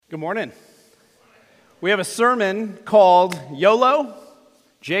Good morning. We have a sermon called YOLO,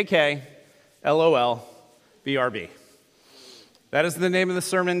 JK, LOL, BRB. That is the name of the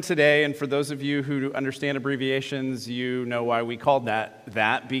sermon today, and for those of you who understand abbreviations, you know why we called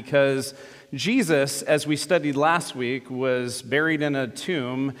that because Jesus, as we studied last week, was buried in a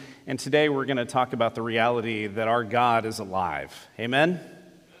tomb, and today we're going to talk about the reality that our God is alive. Amen?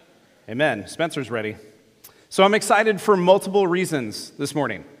 Amen. Spencer's ready. So I'm excited for multiple reasons this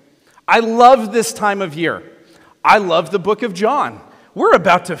morning. I love this time of year. I love the book of John. We're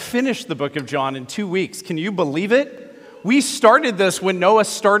about to finish the book of John in 2 weeks. Can you believe it? We started this when Noah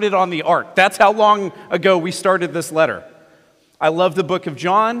started on the ark. That's how long ago we started this letter. I love the book of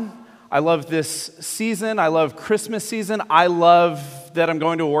John. I love this season. I love Christmas season. I love that I'm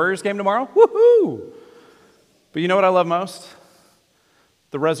going to a Warriors game tomorrow. Woohoo! But you know what I love most?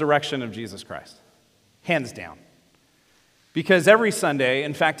 The resurrection of Jesus Christ. Hands down. Because every Sunday,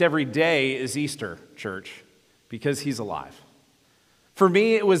 in fact, every day is Easter, church, because he's alive. For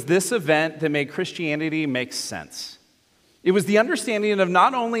me, it was this event that made Christianity make sense. It was the understanding of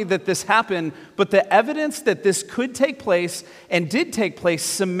not only that this happened, but the evidence that this could take place and did take place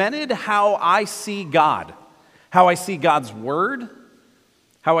cemented how I see God, how I see God's word,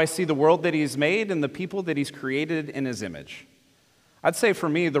 how I see the world that he's made and the people that he's created in his image. I'd say for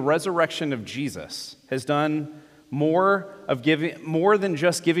me, the resurrection of Jesus has done more than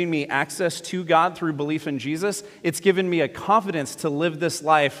just giving me access to God through belief in Jesus. It's given me a confidence to live this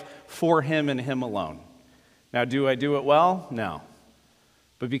life for him and him alone. Now, do I do it well? No.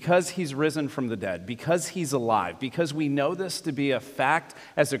 But because he's risen from the dead, because he's alive, because we know this to be a fact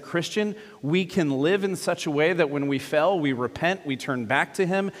as a Christian, we can live in such a way that when we fail, we repent, we turn back to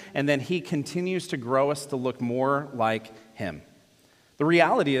him, and then he continues to grow us to look more like him. The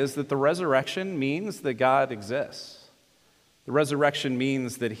reality is that the resurrection means that God exists. The resurrection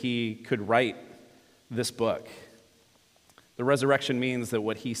means that he could write this book. The resurrection means that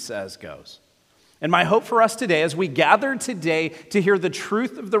what he says goes. And my hope for us today, as we gather today to hear the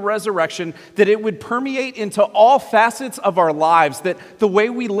truth of the resurrection, that it would permeate into all facets of our lives, that the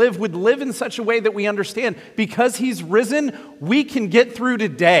way we live would live in such a way that we understand because he's risen, we can get through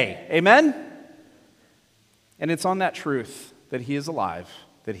today. Amen? And it's on that truth that he is alive,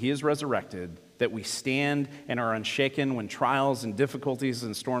 that he is resurrected, that we stand and are unshaken when trials and difficulties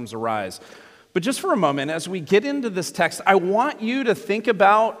and storms arise. But just for a moment, as we get into this text, I want you to think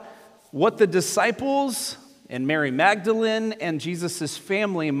about what the disciples and Mary Magdalene and Jesus'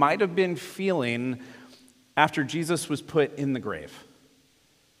 family might have been feeling after Jesus was put in the grave.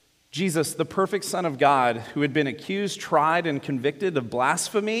 Jesus, the perfect Son of God, who had been accused, tried, and convicted of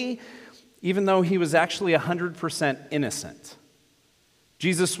blasphemy, even though he was actually 100% innocent.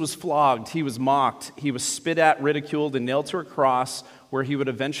 Jesus was flogged, he was mocked, he was spit at, ridiculed, and nailed to a cross where he would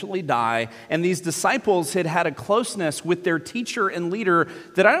eventually die. And these disciples had had a closeness with their teacher and leader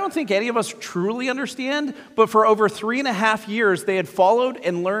that I don't think any of us truly understand, but for over 3.5 years, they had followed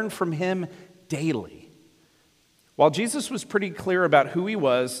and learned from him daily. While Jesus was pretty clear about who he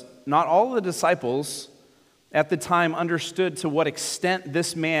was, not all of the disciples at the time understood to what extent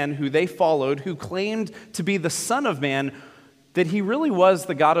this man who they followed, who claimed to be the Son of Man, that he really was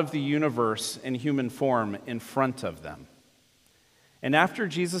the God of the universe in human form in front of them. And after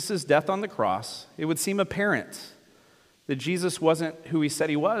Jesus' death on the cross, it would seem apparent that Jesus wasn't who he said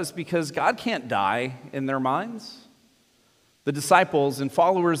he was because God can't die in their minds. The disciples and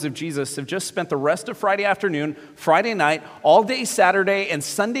followers of Jesus have just spent the rest of Friday afternoon, Friday night, all day Saturday, and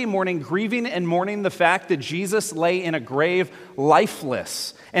Sunday morning grieving and mourning the fact that Jesus lay in a grave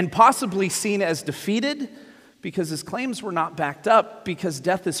lifeless and possibly seen as defeated because his claims were not backed up because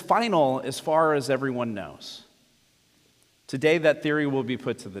death is final as far as everyone knows. Today, that theory will be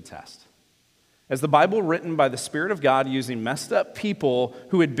put to the test. As the Bible written by the Spirit of God using messed up people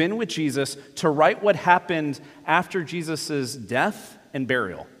who had been with Jesus to write what happened after Jesus' death and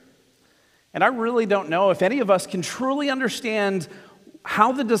burial. And I really don't know if any of us can truly understand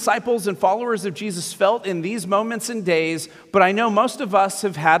how the disciples and followers of Jesus felt in these moments and days, but I know most of us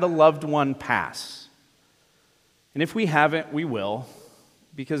have had a loved one pass. And if we haven't, we will,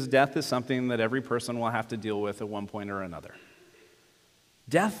 because death is something that every person will have to deal with at one point or another.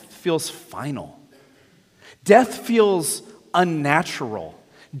 Death feels final. Death feels unnatural.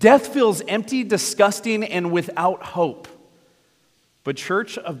 Death feels empty, disgusting, and without hope. But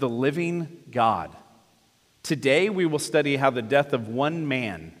Church of the Living God, today we will study how the death of one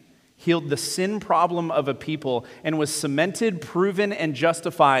man healed the sin problem of a people and was cemented, proven, and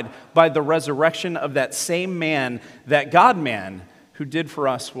justified by the resurrection of that same man, that God-man, who did for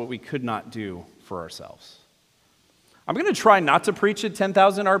us what we could not do for ourselves. I'm going to try not to preach at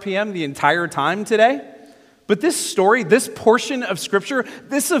 10,000 RPM the entire time today, but this story, this portion of Scripture,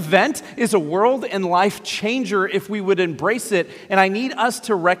 this event is a world and life changer if we would embrace it, and I need us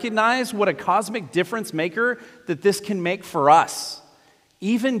to recognize what a cosmic difference maker that this can make for us.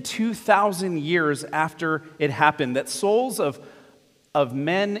 Even 2,000 years after it happened, that souls of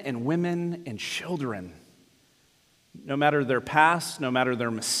men and women and children, no matter their past, no matter their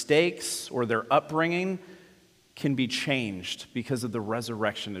mistakes or their upbringing, can be changed because of the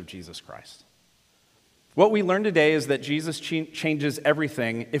resurrection of Jesus Christ. What we learn today is that Jesus changes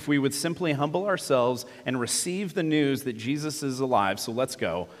everything if we would simply humble ourselves and receive the news that Jesus is alive. So let's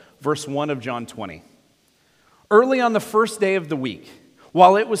go. Verse 1 of John 20. Early on the first day of the week,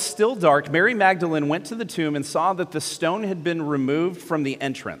 while it was still dark, Mary Magdalene went to the tomb and saw that the stone had been removed from the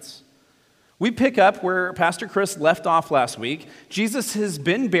entrance. We pick up where Pastor Chris left off last week. Jesus has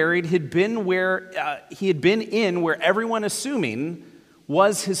been buried, he had been in where everyone assuming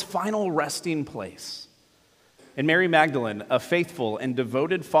was his final resting place. And Mary Magdalene, a faithful and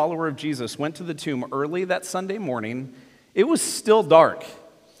devoted follower of Jesus, went to the tomb early that Sunday morning. It was still dark.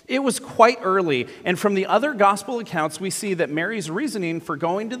 It was quite early, and from the other gospel accounts, we see that Mary's reasoning for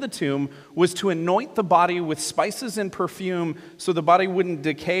going to the tomb was to anoint the body with spices and perfume so the body wouldn't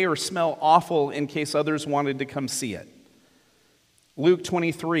decay or smell awful in case others wanted to come see it. Luke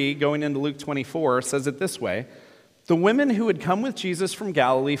 23, going into Luke 24, says it this way: the women who had come with Jesus from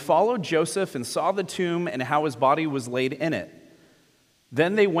Galilee followed Joseph and saw the tomb and how his body was laid in it.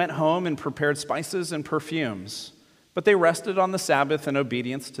 Then they went home and prepared spices and perfumes. But they rested on the Sabbath in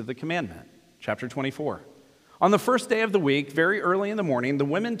obedience to the commandment. Chapter 24. On the first day of the week, very early in the morning, the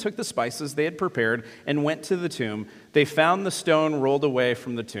women took the spices they had prepared and went to the tomb. They found the stone rolled away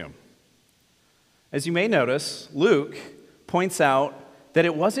from the tomb. As you may notice, Luke points out that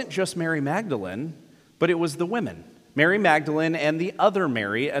it wasn't just Mary Magdalene, but it was the women. Mary Magdalene and the other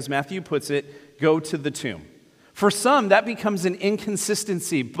Mary, as Matthew puts it, go to the tomb. For some, that becomes an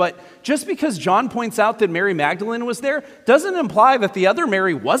inconsistency, but just because John points out that Mary Magdalene was there doesn't imply that the other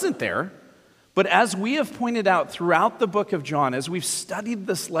Mary wasn't there. But as we have pointed out throughout the book of John, as we've studied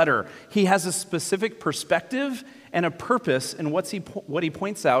this letter, he has a specific perspective and a purpose in what he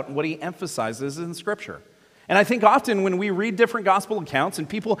points out and what he emphasizes in Scripture. And I think often when we read different gospel accounts and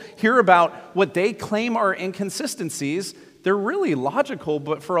people hear about what they claim are inconsistencies, they're really logical,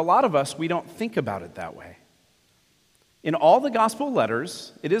 but for a lot of us, we don't think about it that way. In all the gospel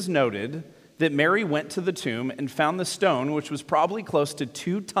letters, it is noted that Mary went to the tomb and found the stone, which was probably close to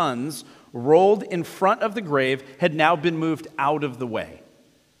 2 tons, rolled in front of the grave, had now been moved out of the way.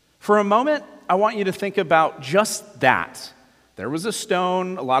 For a moment, I want you to think about just that. There was a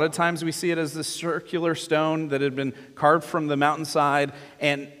stone. A lot of times we see it as this circular stone that had been carved from the mountainside,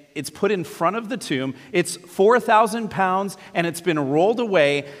 and it's put in front of the tomb. It's 4,000 pounds, and it's been rolled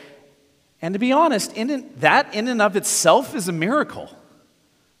away. And to be honest, that in and of itself is a miracle.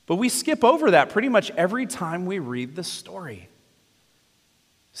 But we skip over that pretty much every time we read the story.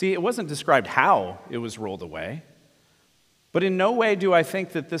 See, it wasn't described how it was rolled away. But in no way do I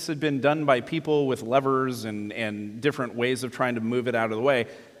think that this had been done by people with levers and different ways of trying to move it out of the way.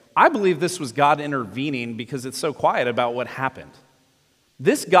 I believe this was God intervening because it's so quiet about what happened.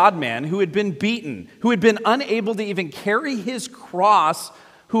 This God-man who had been beaten, who had been unable to even carry his cross,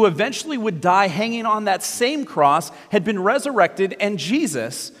 who eventually would die hanging on that same cross, had been resurrected, and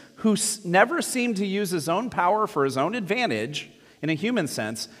Jesus, who never seemed to use his own power for his own advantage, in a human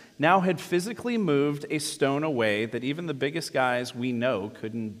sense, now had physically moved a stone away that even the biggest guys we know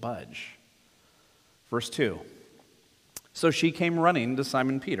couldn't budge. Verse 2. So she came running to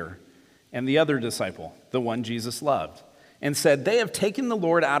Simon Peter and the other disciple, the one Jesus loved, and said, "They have taken the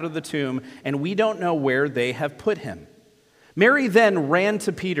Lord out of the tomb, and we don't know where they have put him." Mary then ran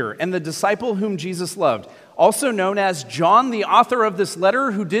to Peter and the disciple whom Jesus loved, also known as John, the author of this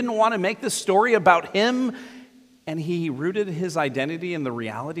letter, who didn't want to make this story about him, and he rooted his identity in the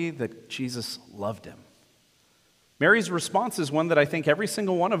reality that Jesus loved him. Mary's response is one that I think every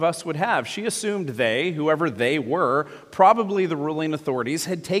single one of us would have. She assumed they, whoever they were, probably the ruling authorities,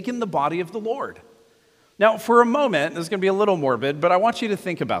 had taken the body of the Lord. Now, for a moment, this is going to be a little morbid, but I want you to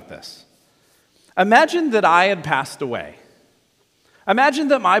think about this. Imagine that I had passed away. Imagine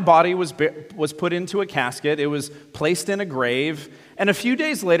that my body was put into a casket, it was placed in a grave, and a few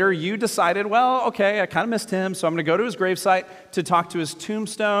days later you decided, well, okay, I kind of missed him, so I'm going to go to his gravesite to talk to his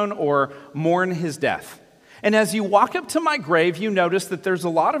tombstone or mourn his death. And as you walk up to my grave, you notice that there's a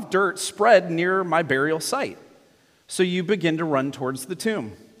lot of dirt spread near my burial site. So you begin to run towards the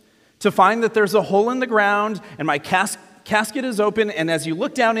tomb to find that there's a hole in the ground and my casket is open, and as you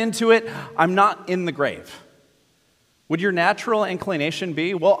look down into it, I'm not in the grave. Would your natural inclination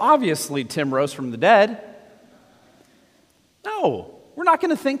be, well, obviously Tim rose from the dead? No, we're not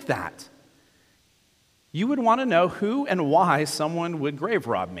going to think that. You would want to know who and why someone would grave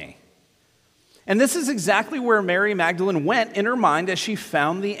rob me. And this is exactly where Mary Magdalene went in her mind as she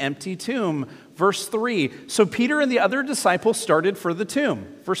found the empty tomb. Verse 3, so Peter and the other disciple started for the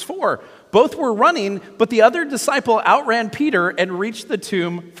tomb. Verse 4, both were running, but the other disciple outran Peter and reached the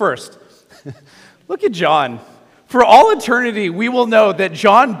tomb first. Look at John. For all eternity, we will know that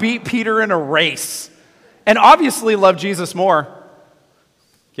John beat Peter in a race and obviously loved Jesus more.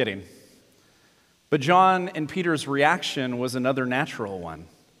 Kidding. But John and Peter's reaction was another natural one.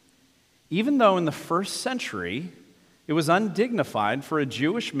 Even though in the first century, it was undignified for a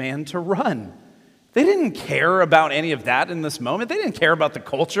Jewish man to run. They didn't care about any of that in this moment. They didn't care about the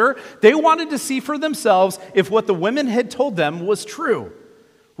culture. They wanted to see for themselves if what the women had told them was true.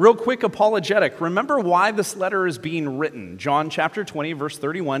 Real quick apologetic. Remember why this letter is being written. John chapter 20, verse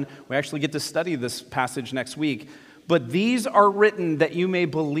 31. We actually get to study this passage next week. But these are written that you may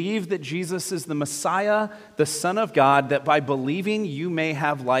believe that Jesus is the Messiah, the Son of God, that by believing you may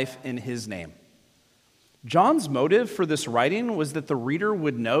have life in his name. John's motive for this writing was that the reader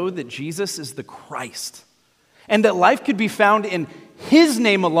would know that Jesus is the Christ and that life could be found in his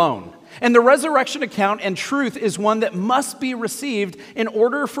name alone. And the resurrection account and truth is one that must be received in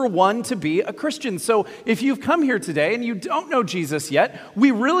order for one to be a Christian. So if you've come here today and you don't know Jesus yet,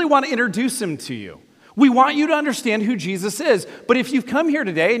 we really want to introduce him to you. We want you to understand who Jesus is. But if you've come here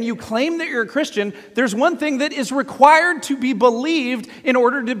today and you claim that you're a Christian, there's one thing that is required to be believed in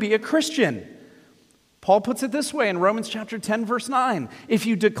order to be a Christian. Paul puts it this way in Romans chapter 10, verse 9. If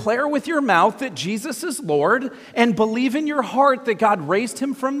you declare with your mouth that Jesus is Lord and believe in your heart that God raised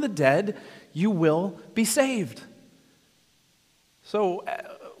him from the dead, you will be saved. So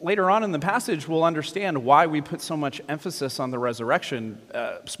later on in the passage, we'll understand why we put so much emphasis on the resurrection.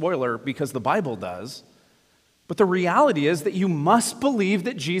 Spoiler, because the Bible does. But the reality is that you must believe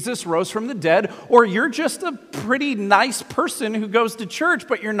that Jesus rose from the dead, or you're just a pretty nice person who goes to church,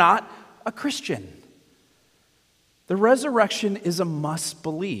 but you're not a Christian. The resurrection is a must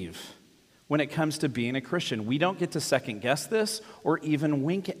believe when it comes to being a Christian. We don't get to second guess this or even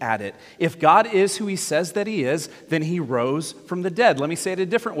wink at it. If God is who he says that he is, then he rose from the dead. Let me say it a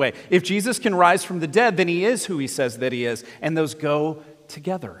different way. If Jesus can rise from the dead, then he is who he says that he is, and those go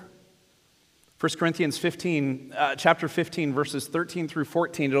together. 1 Corinthians 15, chapter 15, verses 13 through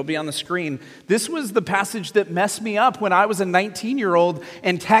 14. It'll be on the screen. This was the passage that messed me up when I was a 19-year-old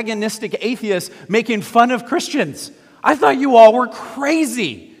antagonistic atheist making fun of Christians. I thought you all were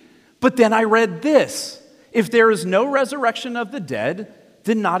crazy. But then I read this. If there is no resurrection of the dead,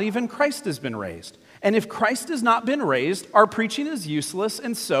 then not even Christ has been raised. And if Christ has not been raised, our preaching is useless,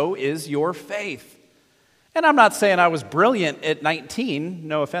 and so is your faith. And I'm not saying I was brilliant at 19.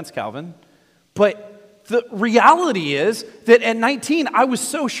 No offense, Calvin. But the reality is that at 19, I was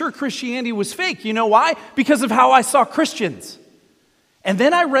so sure Christianity was fake. You know why? Because of how I saw Christians. And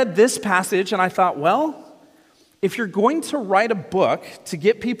then I read this passage and I thought, well, if you're going to write a book to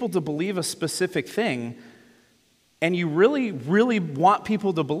get people to believe a specific thing, and you really, really want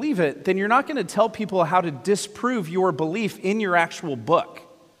people to believe it, then you're not going to tell people how to disprove your belief in your actual book.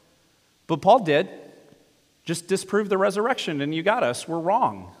 But Paul did. Just disprove the resurrection and you got us. We're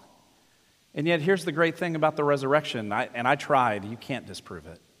wrong. And yet, here's the great thing about the resurrection, I tried, you can't disprove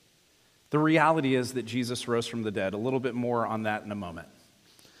it. The reality is that Jesus rose from the dead. A little bit more on that in a moment.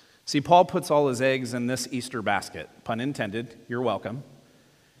 See, Paul puts all his eggs in this Easter basket. Pun intended, you're welcome.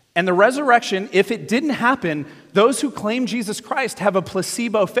 And the resurrection, if it didn't happen, those who claim Jesus Christ have a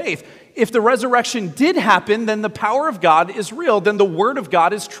placebo faith. If the resurrection did happen, then the power of God is real, then the word of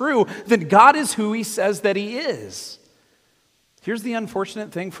God is true, then God is who he says that he is. Here's the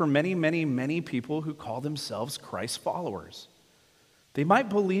unfortunate thing for many, many, many people who call themselves Christ followers. They might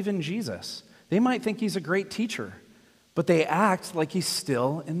believe in Jesus. They might think he's a great teacher, but they act like he's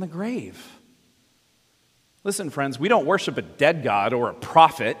still in the grave. Listen, friends, we don't worship a dead God or a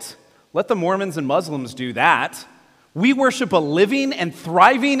prophet. Let the Mormons and Muslims do that. We worship a living and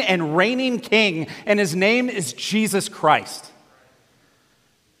thriving and reigning king, and his name is Jesus Christ.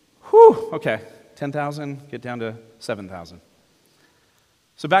 Whew, okay, 10,000, get down to 7,000.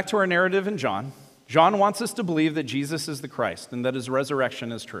 So back to our narrative in John. John wants us to believe that Jesus is the Christ and that his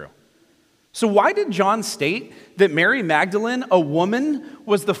resurrection is true. So why did John state that Mary Magdalene, a woman,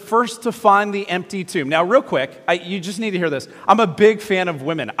 was the first to find the empty tomb? Now, real quick, you just need to hear this. I'm a big fan of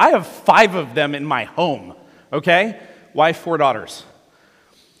women. I have 5 of them in my home, okay? Wife, 4 daughters.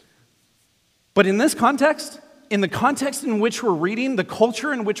 But in this context, in the context in which we're reading, the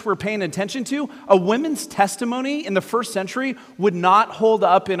culture in which we're paying attention to, a woman's testimony in the first century would not hold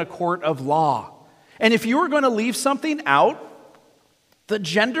up in a court of law. And if you were going to leave something out, the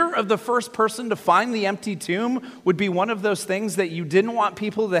gender of the first person to find the empty tomb would be one of those things that you didn't want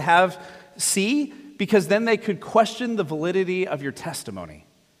people to see, because then they could question the validity of your testimony.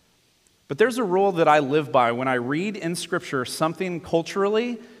 But there's a rule that I live by when I read in Scripture something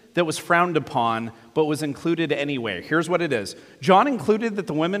culturally that was frowned upon but was included anyway. Here's what it is. John included that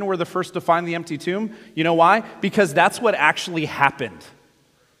the women were the first to find the empty tomb. You know why? Because that's what actually happened.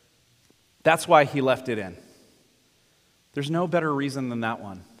 That's why he left it in. There's no better reason than that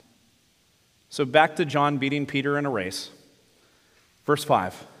one. So back to John beating Peter in a race. Verse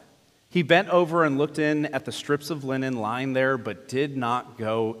 5. He bent over and looked in at the strips of linen lying there, but did not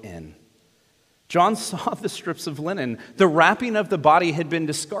go in. John saw the strips of linen. The wrapping of the body had been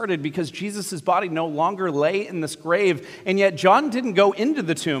discarded because Jesus' body no longer lay in this grave, and yet John didn't go into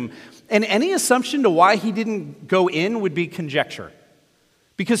the tomb. And any assumption to why he didn't go in would be conjecture.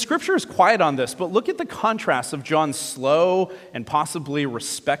 Because Scripture is quiet on this, but look at the contrast of John's slow and possibly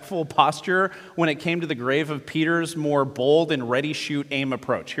respectful posture when it came to the grave of Peter's more bold and ready shoot aim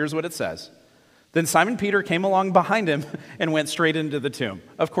approach. Here's what it says. Then Simon Peter came along behind him and went straight into the tomb.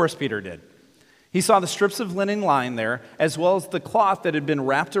 Of course Peter did. He saw the strips of linen lying there, as well as the cloth that had been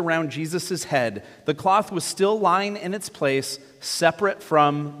wrapped around Jesus' head. The cloth was still lying in its place, separate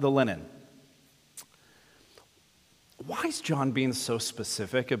from the linen. Why is John being so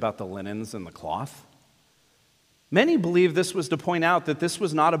specific about the linens and the cloth? Many believe this was to point out that this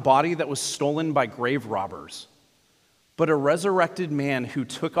was not a body that was stolen by grave robbers, but a resurrected man who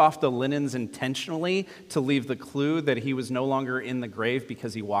took off the linens intentionally to leave the clue that he was no longer in the grave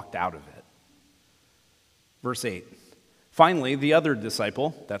because he walked out of it. Verse 8. Finally, the other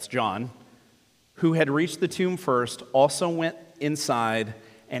disciple, that's John, who had reached the tomb first, also went inside,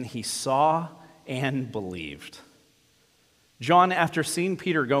 and he saw and believed. John, after seeing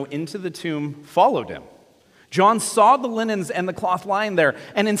Peter go into the tomb, followed him. John saw the linens and the cloth lying there,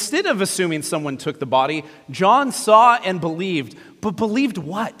 and instead of assuming someone took the body, John saw and believed. But believed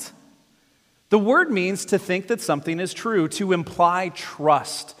what? The word means to think that something is true, to imply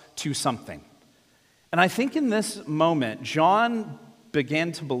trust to something. And I think in this moment, John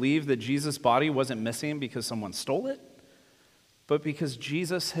began to believe that Jesus' body wasn't missing because someone stole it, but because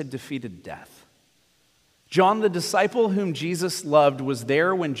Jesus had defeated death. John, the disciple whom Jesus loved, was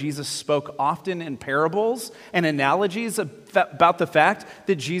there when Jesus spoke often in parables and analogies about the fact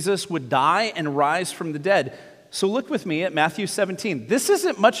that Jesus would die and rise from the dead. So look with me at Matthew 17. This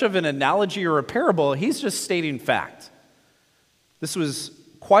isn't much of an analogy or a parable. He's just stating fact. This was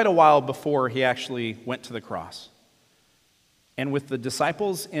quite a while before he actually went to the cross. And with the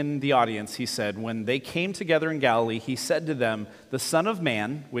disciples in the audience, he said, when they came together in Galilee, he said to them, the Son of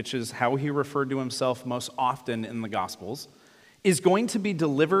Man, which is how he referred to himself most often in the Gospels, is going to be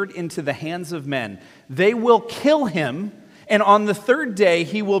delivered into the hands of men. They will kill him, and on the third day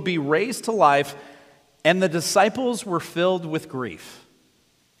he will be raised to life. And the disciples were filled with grief.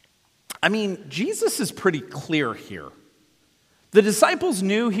 I mean, Jesus is pretty clear here. The disciples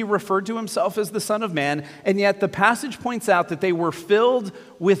knew he referred to himself as the Son of Man, and yet the passage points out that they were filled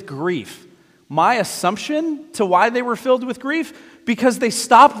with grief. My assumption to why they were filled with grief? Because they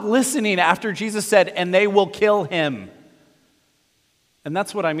stopped listening after Jesus said, and they will kill him. And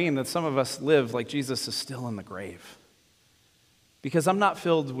that's what I mean, that some of us live like Jesus is still in the grave. Because I'm not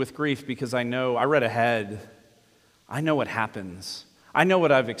filled with grief because I read ahead. I know what happens. I know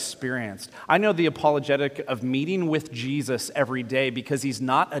what I've experienced. I know the apologetic of meeting with Jesus every day because he's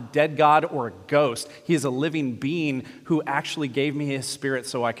not a dead God or a ghost. He is a living being who actually gave me his spirit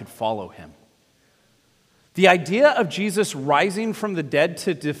so I could follow him. The idea of Jesus rising from the dead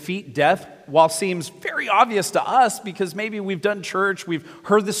to defeat death, while seems very obvious to us because maybe we've done church, we've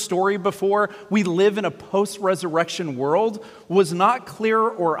heard the story before, we live in a post-resurrection world, was not clear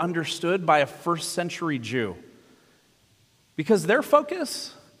or understood by a first century Jew. Because their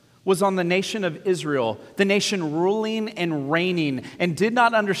focus was on the nation of Israel, the nation ruling and reigning, and did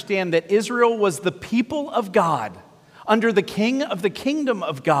not understand that Israel was the people of God, under the king of the kingdom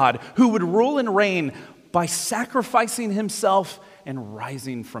of God, who would rule and reign by sacrificing himself and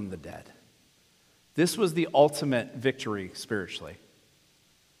rising from the dead. This was the ultimate victory spiritually.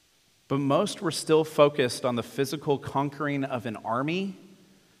 But most were still focused on the physical conquering of an army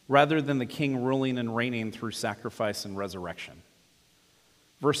rather than the king ruling and reigning through sacrifice and resurrection.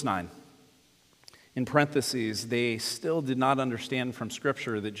 Verse 9. In parentheses, they still did not understand from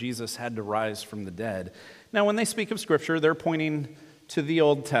Scripture that Jesus had to rise from the dead. Now, when they speak of Scripture, they're pointing to the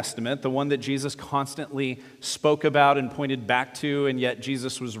Old Testament, the one that Jesus constantly spoke about and pointed back to, and yet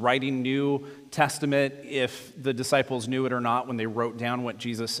Jesus was writing New Testament if the disciples knew it or not when they wrote down what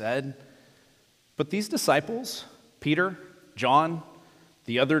Jesus said. But these disciples, Peter, John,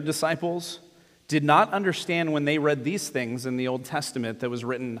 the other disciples, did not understand when they read these things in the Old Testament that was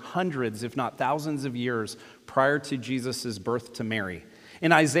written hundreds, if not thousands of years prior to Jesus' birth to Mary.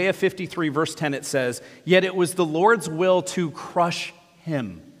 In Isaiah 53, verse 10, it says, "Yet it was the Lord's will to crush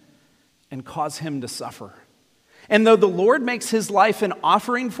him and cause him to suffer. And though the Lord makes his life an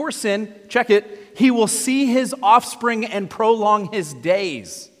offering for sin," check it, "he will see his offspring and prolong his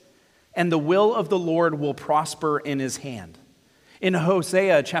days, and the will of the Lord will prosper in his hand." In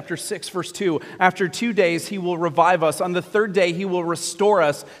Hosea chapter 6, verse 2, "After 2 days he will revive us. On the third day he will restore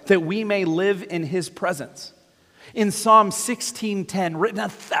us, that we may live in his presence." In Psalm 16:10, written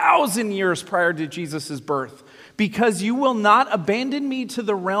 1,000 years prior to Jesus' birth, "Because you will not abandon me to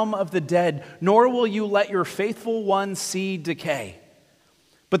the realm of the dead, nor will you let your faithful one see decay."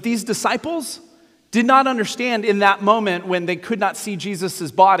 But these disciples did not understand in that moment when they could not see Jesus'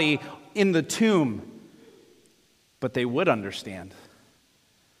 body in the tomb. But they would understand.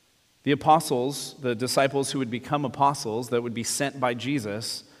 The apostles, the disciples who would become apostles that would be sent by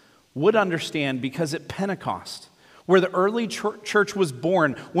Jesus, would understand because at Pentecost, where the early church was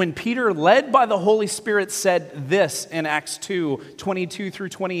born, when Peter, led by the Holy Spirit, said this in Acts 2, 22 through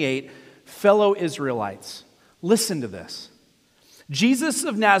 28, "Fellow Israelites, listen to this. Jesus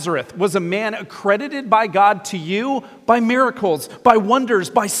of Nazareth was a man accredited by God to you by miracles, by wonders,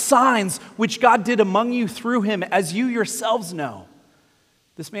 by signs, which God did among you through him, as you yourselves know.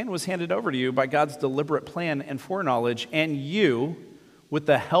 This man was handed over to you by God's deliberate plan and foreknowledge, and you, with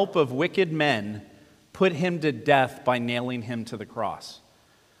the help of wicked men, put him to death by nailing him to the cross."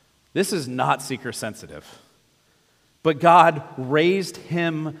 This is not seeker sensitive. But God raised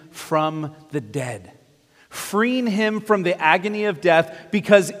him from the dead, freeing him from the agony of death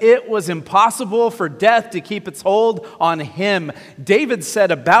because it was impossible for death to keep its hold on him. David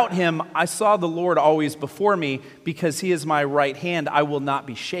said about him, "I saw the Lord always before me, because he is my right hand, I will not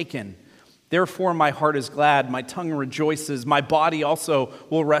be shaken. Therefore my heart is glad, my tongue rejoices, my body also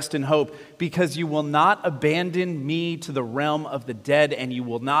will rest in hope, because you will not abandon me to the realm of the dead, and you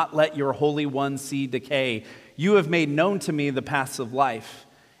will not let your Holy One see decay. You have made known to me the paths of life,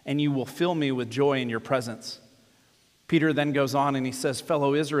 and you will fill me with joy in your presence." Peter then goes on and he says,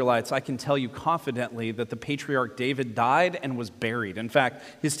 "Fellow Israelites, I can tell you confidently that the patriarch David died and was buried." In fact,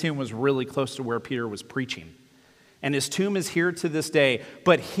 his tomb was really close to where Peter was preaching. And his tomb is here to this day.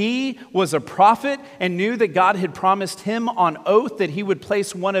 "But he was a prophet and knew that God had promised him on oath that he would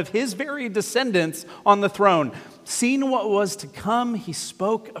place one of his very descendants on the throne. Seeing what was to come, he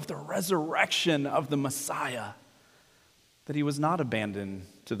spoke of the resurrection of the Messiah, that he was not abandoned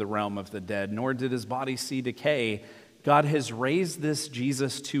to the realm of the dead, nor did his body see decay. God has raised this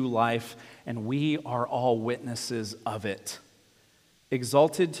Jesus to life, and we are all witnesses of it.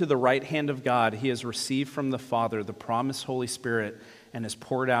 Exalted to the right hand of God, he has received from the Father the promised Holy Spirit and has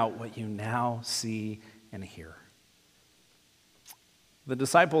poured out what you now see and hear." The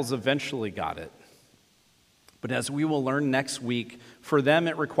disciples eventually got it. But as we will learn next week, for them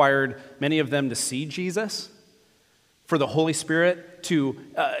it required many of them to see Jesus, for the Holy Spirit to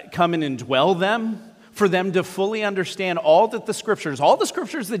come and indwell them, for them to fully understand all the scriptures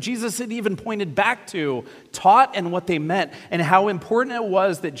that Jesus had even pointed back to, taught and what they meant, and how important it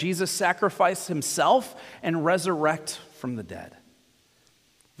was that Jesus sacrificed himself and resurrect from the dead.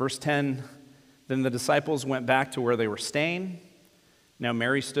 Verse 10, "Then the disciples went back to where they were staying. Now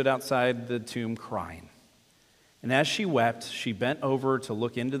Mary stood outside the tomb crying. And as she wept, she bent over to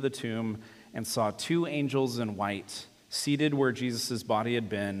look into the tomb and saw 2 angels in white, seated where Jesus' body had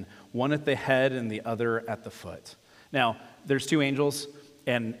been, one at the head and the other at the foot." Now, there's 2 angels,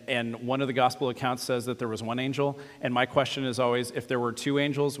 and one of the gospel accounts says that there was 1 angel. And my question is always, if there were 2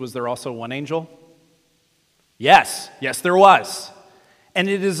 angels, was there also 1 angel? Yes, there was. And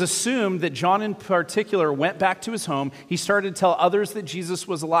it is assumed that John in particular went back to his home. He started to tell others that Jesus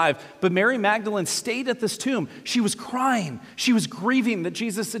was alive. But Mary Magdalene stayed at this tomb. She was crying. She was grieving that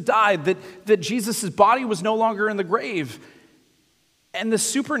Jesus had died, that Jesus' body was no longer in the grave. And the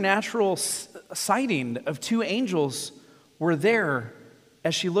supernatural sighting of 2 angels were there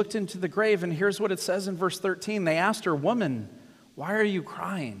as she looked into the grave. And here's what it says in verse 13. They asked her, "Woman, why are you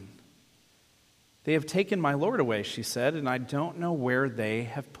crying?" "They have taken my Lord away," she said, "and I don't know where they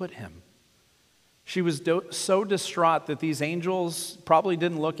have put him." She was so distraught that these angels probably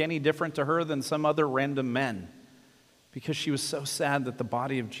didn't look any different to her than some other random men, because she was so sad that the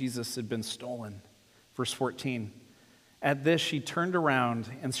body of Jesus had been stolen. Verse 14, At this, she turned around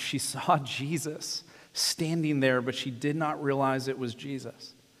and she saw Jesus standing there, but she did not realize it was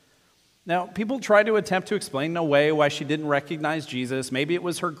Jesus. Now, people try to attempt to explain away why she didn't recognize Jesus. Maybe it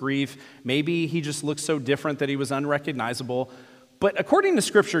was her grief. Maybe he just looked so different that he was unrecognizable. But according to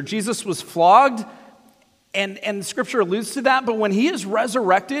Scripture, Jesus was flogged, and Scripture alludes to that. But when he is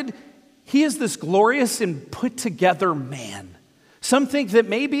resurrected, he is this glorious and put-together man. Some think that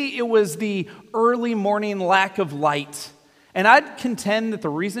maybe it was the early morning lack of light. And I'd contend that the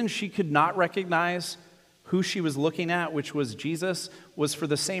reason she could not recognize who she was looking at, which was Jesus, was for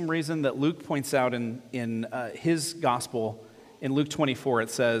the same reason that Luke points out in his gospel. In Luke 24, it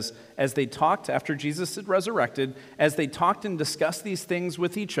says, as they talked, after Jesus had resurrected, as they talked and discussed these things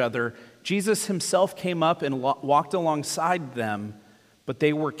with each other, Jesus himself came up and walked alongside them, but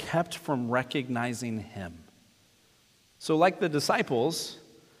they were kept from recognizing him. So like the disciples,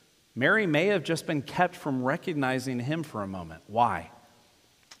 Mary may have just been kept from recognizing him for a moment. Why?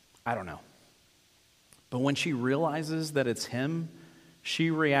 I don't know. But when she realizes that it's him,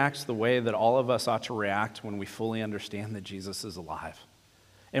 she reacts the way that all of us ought to react when we fully understand that Jesus is alive.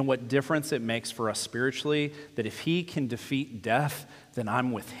 And what difference it makes for us spiritually, that if he can defeat death, then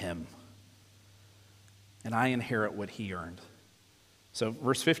I'm with him. And I inherit what he earned. So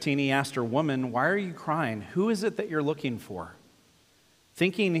verse 15, he asked her, "Woman, why are you crying? Who is it that you're looking for?"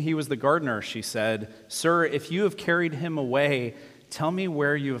 Thinking he was the gardener, she said, "Sir, if you have carried him away, tell me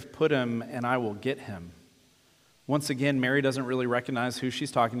where you have put him, and I will get him." Once again, Mary doesn't really recognize who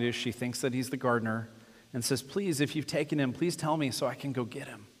she's talking to. She thinks that he's the gardener and says, "Please, if you've taken him, please tell me so I can go get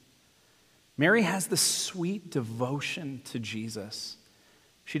him." Mary has this sweet devotion to Jesus.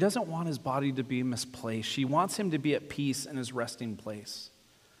 She doesn't want his body to be misplaced. She wants him to be at peace in his resting place.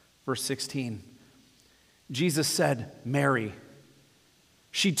 Verse 16, Jesus said, "Mary."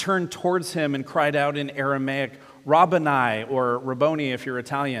 She turned towards him and cried out in Aramaic, "Rabboni," or Rabboni if you're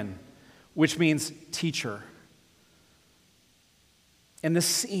Italian, which means teacher. And this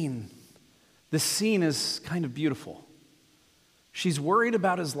scene is kind of beautiful. She's worried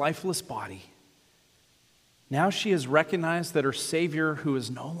about his lifeless body. Now she has recognized that her Savior, who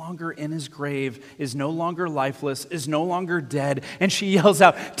is no longer in his grave, is no longer lifeless, is no longer dead, and she yells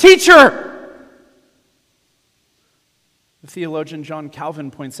out, "Teacher!" The theologian John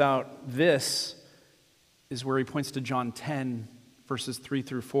Calvin points out this is where he points to John 10, verses 3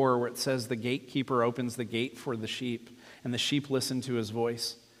 through 4, where it says, "The gatekeeper opens the gate for the sheep, and the sheep listen to his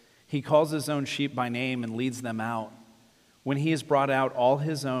voice. He calls his own sheep by name and leads them out. When he has brought out all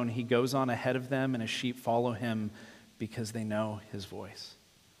his own, he goes on ahead of them, and his sheep follow him because they know his voice."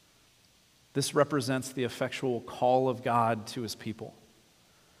 This represents the effectual call of God to his people.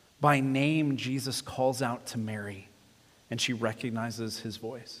 By name, Jesus calls out to Mary, and she recognizes his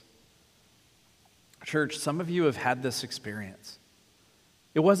voice. Church, some of you have had this experience.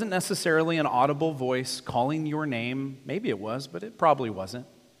 It wasn't necessarily an audible voice calling your name. Maybe it was, but it probably wasn't.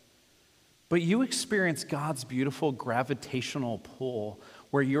 But you experienced God's beautiful gravitational pull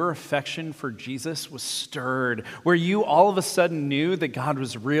where your affection for Jesus was stirred, where you all of a sudden knew that God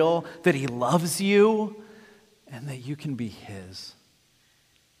was real, that he loves you, and that you can be his.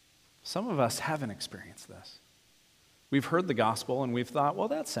 Some of us haven't experienced this. We've heard the gospel and we've thought, well,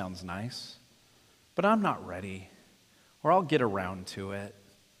 that sounds nice, but I'm not ready, or I'll get around to it.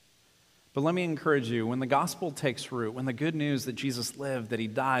 But let me encourage you, when the gospel takes root, when the good news that Jesus lived, that he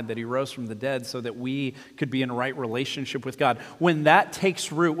died, that he rose from the dead so that we could be in a right relationship with God, when that takes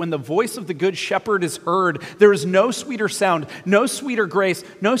root, when the voice of the good shepherd is heard, there is no sweeter sound, no sweeter grace,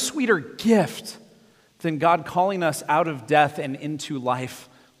 no sweeter gift than God calling us out of death and into life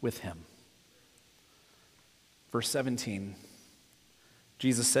with him. Verse 17,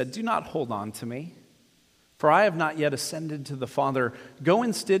 Jesus said, "Do not hold on to me, for I have not yet ascended to the Father. Go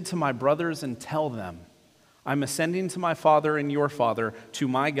instead to my brothers and tell them, I'm ascending to my Father and your Father, to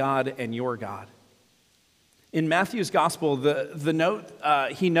my God and your God." In Matthew's gospel,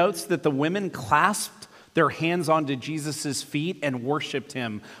 he notes that the women clasped their hands onto Jesus' feet and worshiped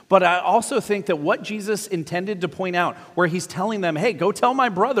him. But I also think that what Jesus intended to point out, where he's telling them, hey, go tell my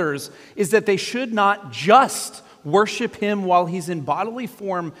brothers, is that they should not just worship him while he's in bodily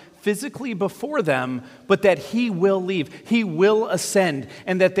form physically before them, but that he will leave, he will ascend,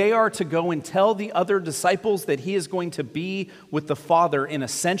 and that they are to go and tell the other disciples that he is going to be with the Father in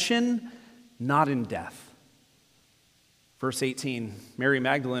ascension, not in death. Verse 18, Mary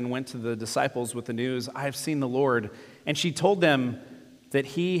Magdalene went to the disciples with the news, "I have seen the Lord," and she told them that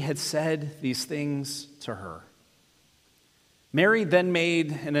he had said these things to her. Mary then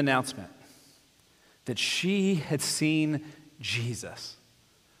made an announcement that she had seen Jesus.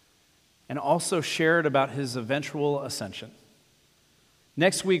 and also shared about his eventual ascension.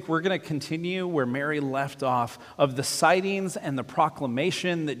 Next week, we're going to continue where Mary left off of the sightings and the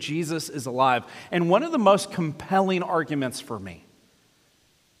proclamation that Jesus is alive. And one of the most compelling arguments for me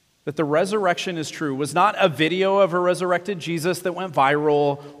that the resurrection is true was not a video of a resurrected Jesus that went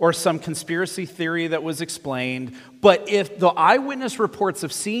viral or some conspiracy theory that was explained, but if the eyewitness reports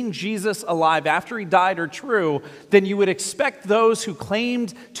of seeing Jesus alive after he died are true, then you would expect those who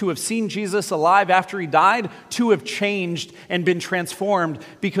claimed to have seen Jesus alive after he died to have changed and been transformed,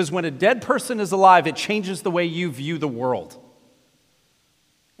 because when a dead person is alive, it changes the way you view the world.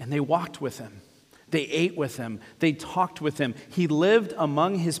 And they walked with him. They ate with him. They talked with him. He lived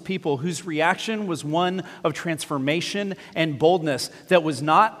among his people whose reaction was one of transformation and boldness that was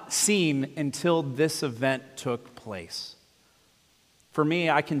not seen until this event took place. For me,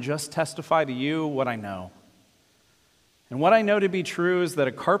 I can just testify to you what I know. And what I know to be true is that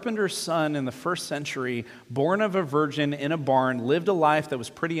a carpenter's son in the first century, born of a virgin in a barn, lived a life that was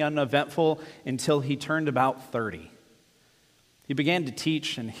pretty uneventful until he turned about 30. He began to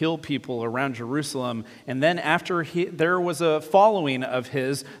teach and heal people around Jerusalem, and then after there was a following of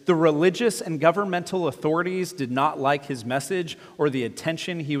his, the religious and governmental authorities did not like his message or the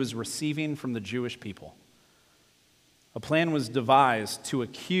attention he was receiving from the Jewish people. A plan was devised to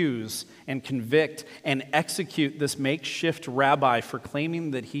accuse and convict and execute this makeshift rabbi for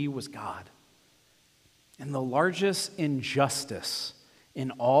claiming that he was God. And the largest injustice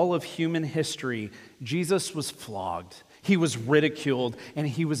in all of human history, Jesus was flogged. He was ridiculed, and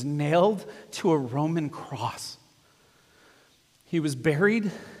he was nailed to a Roman cross. He was buried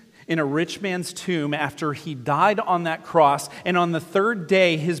in a rich man's tomb after he died on that cross, and on the third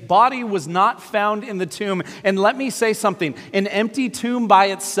day, his body was not found in the tomb. And let me say something, an empty tomb by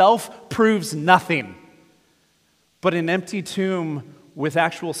itself proves nothing. But an empty tomb with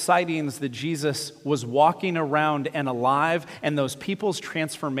actual sightings that Jesus was walking around and alive, and those people's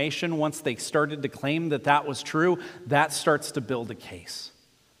transformation, once they started to claim that that was true, that starts to build a case.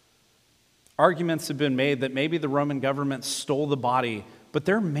 Arguments have been made that maybe the Roman government stole the body, but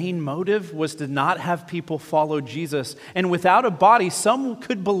their main motive was to not have people follow Jesus. And without a body, some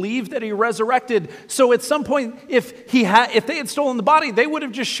could believe that he resurrected. So at some point, if they had stolen the body, they would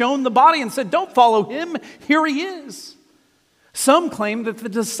have just shown the body and said, "Don't follow him, here he is." Some claim that the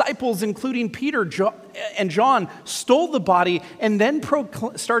disciples, including Peter and John, stole the body and then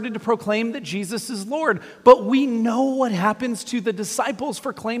started to proclaim that Jesus is Lord. But we know what happens to the disciples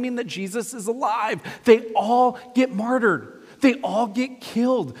for claiming that Jesus is alive. They all get martyred. They all get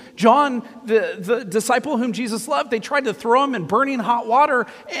killed. John, the disciple whom Jesus loved, they tried to throw him in burning hot water,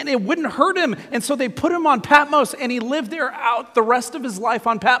 and it wouldn't hurt him. And so they put him on Patmos, and he lived there out the rest of his life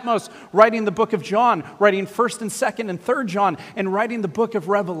on Patmos, writing the book of John, writing 1st and 2nd and 3rd John, and writing the book of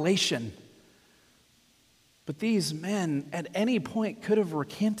Revelation. But these men at any point could have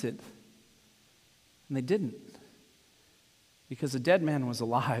recanted, and they didn't, because a dead man was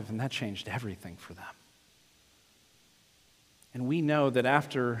alive, and that changed everything for them. And we know that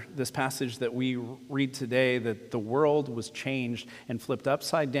after this passage that we read today, that the world was changed and flipped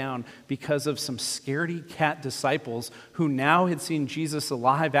upside down because of some scaredy cat disciples who now had seen Jesus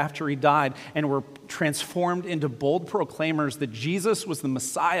alive after he died and were transformed into bold proclaimers that Jesus was the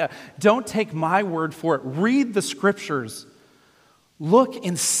Messiah. Don't take my word for it. Read the scriptures. Look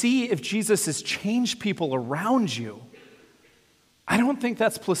and see if Jesus has changed people around you. I don't think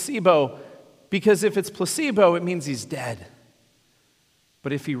that's placebo, because if it's placebo, it means he's dead.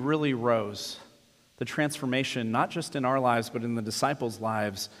 But if he really rose, the transformation, not just in our lives, but in the disciples'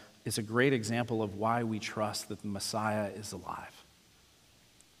 lives, is a great example of why we trust that the Messiah is alive.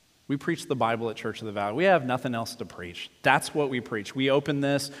 We preach the Bible at Church of the Valley. We have nothing else to preach. That's what we preach. We open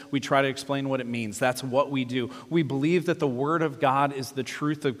this, we try to explain what it means. That's what we do. We believe that the Word of God is the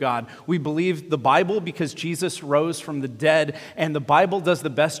truth of God. We believe the Bible because Jesus rose from the dead, and the Bible does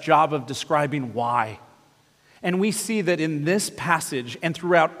the best job of describing why. And we see that in this passage and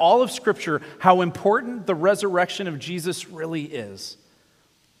throughout all of Scripture, how important the resurrection of Jesus really is.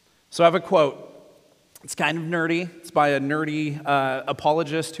 So I have a quote. It's kind of nerdy. It's by a nerdy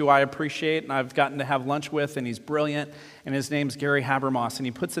apologist who I appreciate and I've gotten to have lunch with, and he's brilliant, and his name's Gary Habermas, and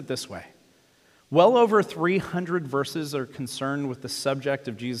he puts it this way. Well over 300 verses are concerned with the subject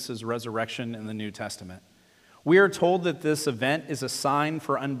of Jesus' resurrection in the New Testament. We are told that this event is a sign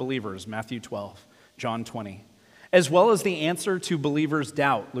for unbelievers, Matthew 12, John 20. As well as the answer to believers'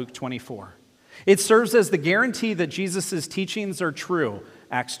 doubt, Luke 24. It serves as the guarantee that Jesus' teachings are true,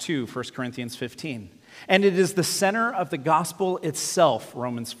 Acts 2, 1 Corinthians 15. And it is the center of the gospel itself,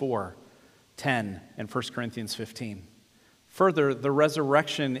 Romans 4, 10, and 1 Corinthians 15. Further, the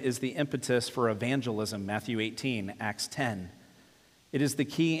resurrection is the impetus for evangelism, Matthew 18, Acts 10. It is the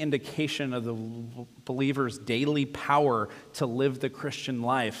key indication of the believer's daily power to live the Christian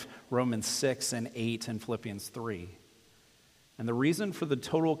life, Romans 6 and 8 and Philippians 3. And the reason for the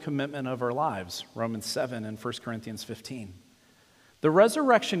total commitment of our lives, Romans 7 and 1 Corinthians 15. The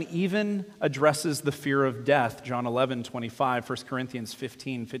resurrection even addresses the fear of death, John 11:25, 1 Corinthians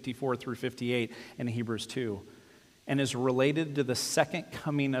 15:54 through 58, and Hebrews 2, and is related to the second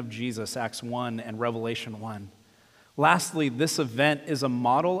coming of Jesus, Acts 1 and Revelation 1. Lastly, this event is a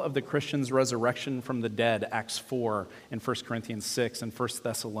model of the Christian's resurrection from the dead, Acts 4 and 1 Corinthians 6 and 1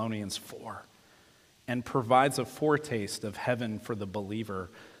 Thessalonians 4, and provides a foretaste of heaven for the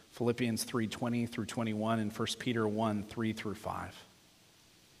believer, Philippians 3:20 through 21 and 1 Peter 1:3 through 5.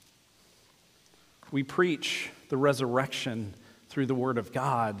 We preach the resurrection through the Word of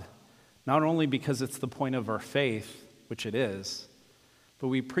God, not only because it's the point of our faith, which it is, but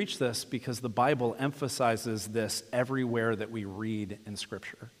we preach this because the Bible emphasizes this everywhere that we read in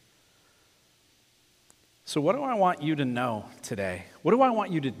Scripture. So what do I want you to know today? What do I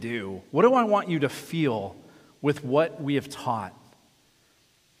want you to do? What do I want you to feel with what we have taught?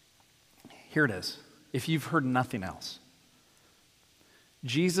 Here it is, if you've heard nothing else.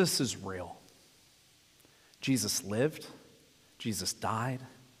 Jesus is real. Jesus lived, Jesus died,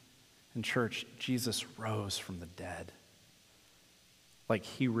 and church, Jesus rose from the dead. Like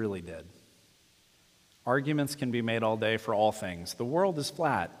he really did. Arguments can be made all day for all things. The world is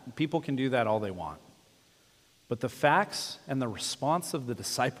flat. People can do that all they want. But the facts and the response of the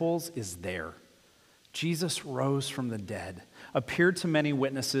disciples is there. Jesus rose from the dead, appeared to many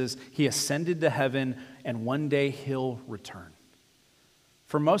witnesses, he ascended to heaven, and one day he'll return.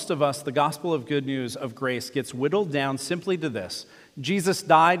 For most of us, the gospel of good news of grace gets whittled down simply to this: Jesus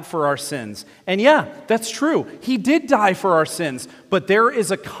died for our sins. And yeah, that's true. He did die for our sins, but there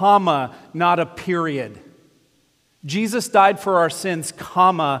is a comma, not a period. Jesus died for our sins,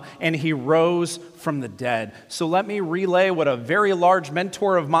 comma, and he rose from the dead. So let me relay what a very large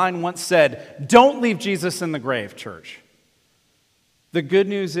mentor of mine once said: don't leave Jesus in the grave, church. The good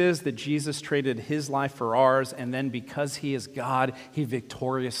news is that Jesus traded his life for ours, and then because he is God, he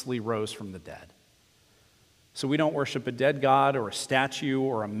victoriously rose from the dead. So we don't worship a dead God or a statue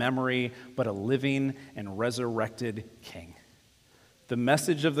or a memory, but a living and resurrected King. The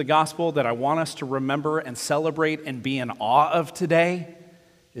message of the gospel that I want us to remember and celebrate and be in awe of today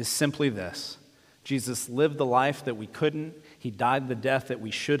is simply this: Jesus lived the life that we couldn't, he died the death that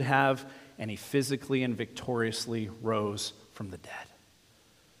we should have, and he physically and victoriously rose from the dead.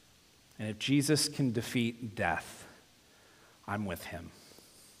 And if Jesus can defeat death, I'm with him.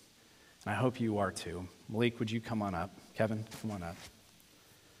 And I hope you are too. Malik, would you come on up? Kevin, come on up.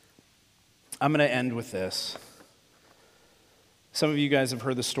 I'm going to end with this. Some of you guys have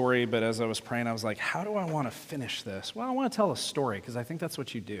heard the story, but as I was praying, I was like, how do I want to finish this? Well, I want to tell a story because I think that's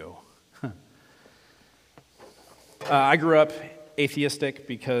what you do. I grew up atheistic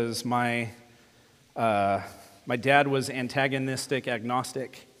because my dad was antagonistic,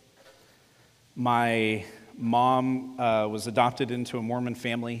 agnostic. My mom was adopted into a Mormon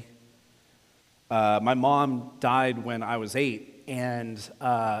family. My mom died when I was 8, and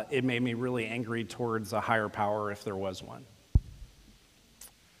it made me really angry towards a higher power if there was one.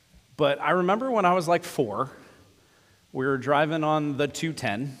 But I remember when I was like 4, we were driving on the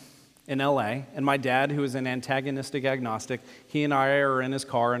 210 in LA, and my dad, who is an antagonistic agnostic, he and I are in his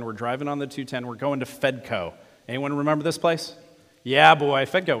car, and we're driving on the 210. We're going to Fedco. Anyone remember this place? Yeah, boy,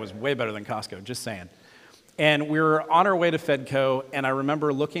 Fedco was way better than Costco, just saying. And we were on our way to Fedco, and I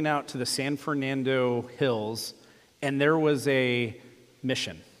remember looking out to the San Fernando Hills, and there was a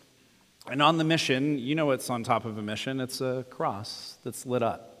mission. And on the mission, you know what's on top of a mission? It's a cross that's lit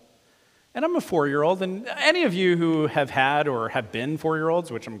up. And I'm a 4-year-old, and any of you who have had or have been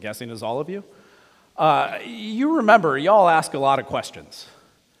 4-year-olds, which I'm guessing is all of you, you remember, y'all ask a lot of questions.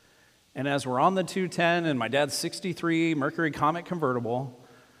 And as we're on the 210 and my dad's 63 Mercury Comet convertible,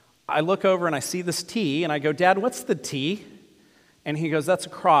 I look over and I see this T, and I go, Dad, what's the T? And he goes, that's a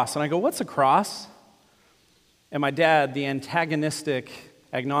cross. And I go, what's a cross? And my dad, the antagonistic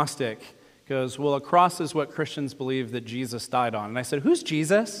agnostic, goes, well, a cross is what Christians believe that Jesus died on. And I said, who's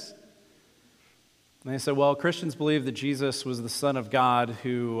Jesus? And they said, well, Christians believe that Jesus was the Son of God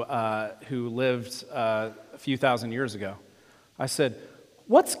who lived a few thousand years ago. I said,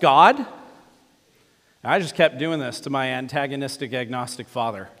 what's God? And I just kept doing this to my antagonistic agnostic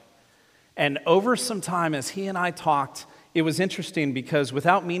father. And over some time, as he and I talked, it was interesting because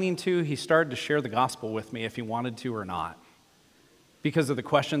without meaning to, he started to share the gospel with me if he wanted to or not, because of the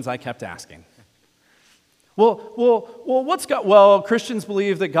questions I kept asking. What's God? Well, Christians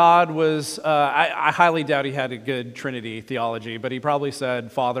believe that God was, I highly doubt he had a good Trinity theology, but he probably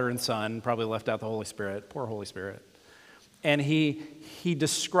said Father and Son, probably left out the Holy Spirit, poor Holy Spirit. And he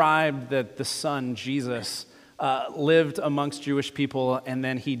described that the Son, Jesus, lived amongst Jewish people, and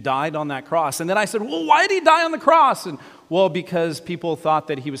then he died on that cross. And then I said, well, why did he die on the cross? And well, because people thought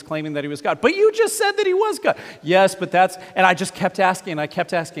that he was claiming that he was God. But you just said that he was God. Yes, but and I just kept asking,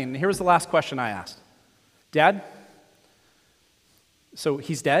 And here was the last question I asked. Dad? So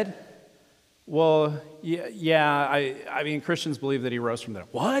he's dead? Well, yeah, I mean, Christians believe that he rose from the dead.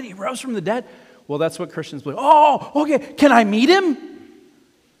 What? He rose from the dead? Well, that's what Christians believe. Oh, okay. Can I meet him?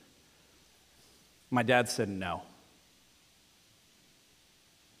 My dad said no.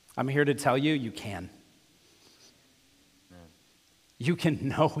 I'm here to tell you, you can. You can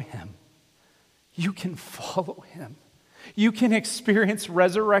know him. You can follow him. You can experience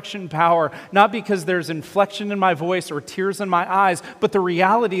resurrection power, not because there's inflection in my voice or tears in my eyes, but the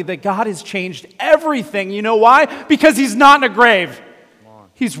reality that God has changed everything. You know why? Because he's not in a grave.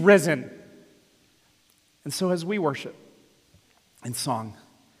 He's risen. And so as we worship in song,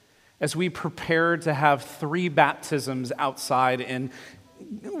 as we prepare to have 3 baptisms outside in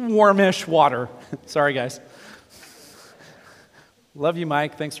warmish water. Sorry, guys. Love you,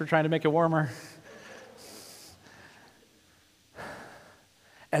 Mike. Thanks for trying to make it warmer.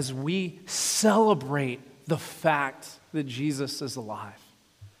 As we celebrate the fact that Jesus is alive.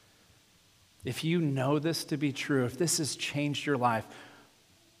 If you know this to be true, if this has changed your life,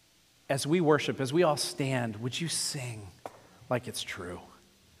 as we worship, as we all stand, would you sing like it's true?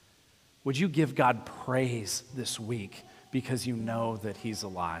 Would you give God praise this week because you know that he's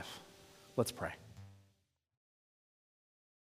alive? Let's pray.